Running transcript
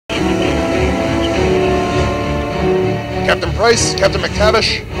Captain Price, Captain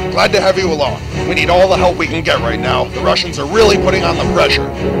McTavish, glad to have you along. We need all the help we can get right now. The Russians are really putting on the pressure.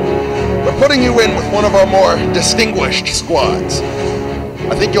 We're putting you in with one of our more distinguished squads.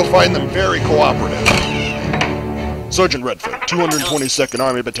 I think you'll find them very cooperative. Sergeant Redford, 222nd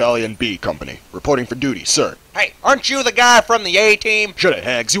Army Battalion B Company, reporting for duty, sir. Hey, aren't you the guy from the A-Team? Shut it,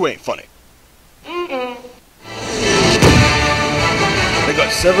 Hags, you ain't funny. They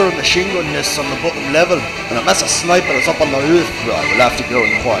got several machine gun nests on the bottom level, and a mess of snipers up on the roof. Right, we'll have to go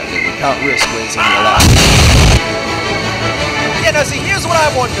in quietly. We can't risk raising the alarm. Yeah, now see, here's what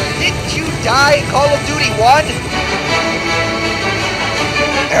I'm wondering. Didn't you die in Call of Duty 1?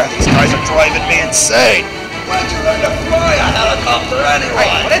 Yeah, these guys are driving me insane. Why'd you learn to fly a helicopter anyway?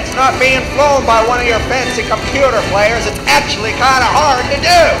 Hey, but it's not being flown by one of your fancy computer players. It's actually kind of hard to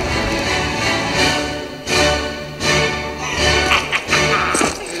do.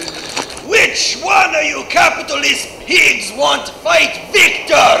 Which one of you capitalist pigs want to fight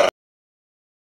Victor?